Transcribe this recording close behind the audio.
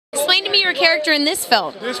Explain to me your character in this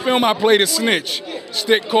film. This film I played a snitch.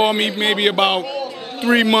 Stick called me maybe about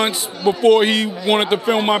 3 months before he wanted to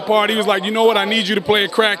film my part. He was like, you know what, I need you to play a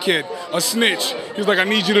crackhead, a snitch. He was like, I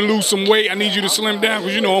need you to lose some weight, I need you to slim down,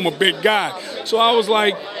 because you know I'm a big guy. So I was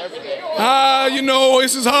like, you know,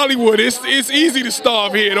 this is Hollywood. It's easy to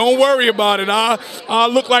starve here. Don't worry about it. I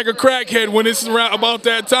look like a crackhead when it's around about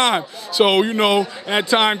that time. So, you know, that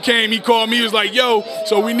time came. He called me. He was like, yo,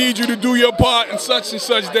 so we need you to do your part and such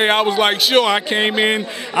day. I was like, sure. I came in.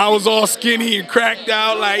 I was all skinny and cracked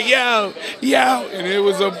out like, yo. And it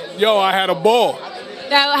was I had a ball.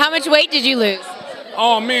 Now, how much weight did you lose?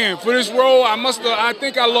 Oh, man. For this role, I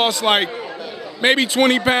think I lost like maybe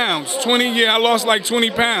 20 pounds. I lost like 20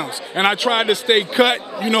 pounds. And I tried to stay cut,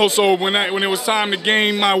 you know, so when it was time to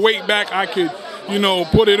gain my weight back, I could, you know,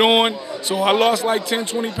 put it on. So I lost like 10,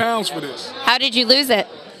 20 pounds for this. How did you lose it?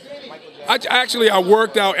 I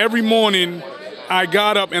worked out every morning. I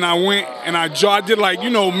got up and I went and I did, like, you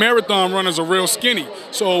know, marathon runners are real skinny.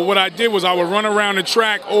 So what I did was I would run around the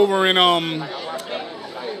track over in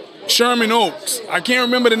Sherman Oaks. I can't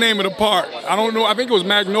remember the name of the park. I don't know. I think it was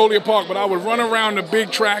Magnolia Park, but I would run around the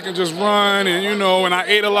big track and just run, and you know, and I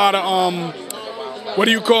ate a lot of what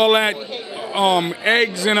do you call that?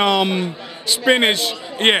 Eggs and spinach.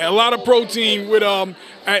 Yeah, a lot of protein with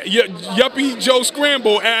Yuppie Joe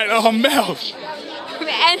Scramble at Mel's.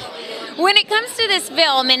 And when it comes to this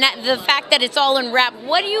film and the fact that it's all in rap,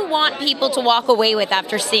 what do you want people to walk away with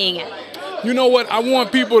after seeing it? You know what? I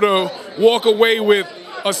want people to walk away with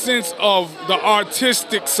a sense of the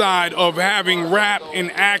artistic side of having rap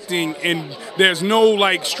and acting, and there's no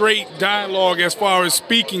like straight dialogue as far as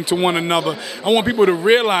speaking to one another. I want people to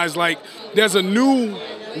realize like there's a new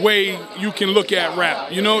way you can look at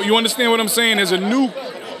rap. You know, you understand what I'm saying? There's a new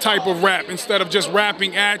type of rap. Instead of just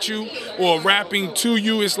rapping at you or rapping to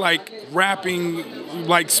you, it's like rapping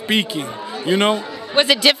like speaking, you know? Was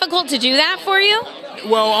it difficult to do that for you?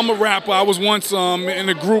 Well, I'm a rapper. I was once in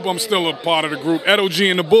a group. I'm still a part of the group, Edo G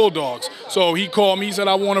and the Bulldogs. So he called me. He said,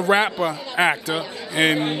 I want a rapper actor.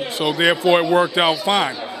 And so therefore it worked out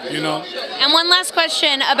fine, you know. And one last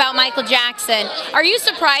question about Michael Jackson. Are you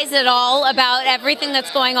surprised at all about everything that's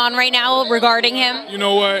going on right now regarding him? You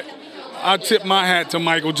know what? I tip my hat to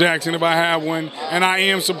Michael Jackson if I have one. And I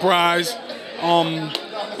am surprised.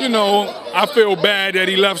 You know, I feel bad that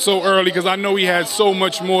he left so early because I know he had so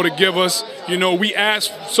much more to give us. You know, we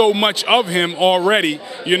asked so much of him already.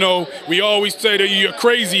 You know, we always say that you're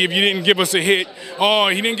crazy if you didn't give us a hit. Oh,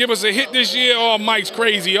 he didn't give us a hit this year. Oh, Mike's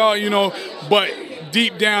crazy. Oh, you know, but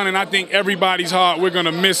deep down, and I think everybody's heart, we're going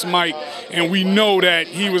to miss Mike. And we know that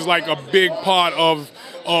he was like a big part of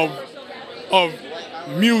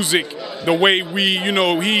music, the way we, you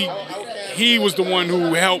know, he was the one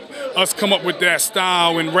who helped us come up with that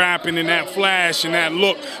style and rapping and that flash and that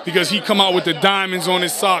look, because he come out with the diamonds on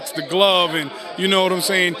his socks, the glove, and you know what I'm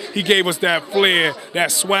saying? He gave us that flair,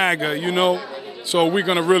 that swagger, you know? So we're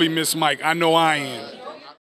gonna really miss Mike. I know I am.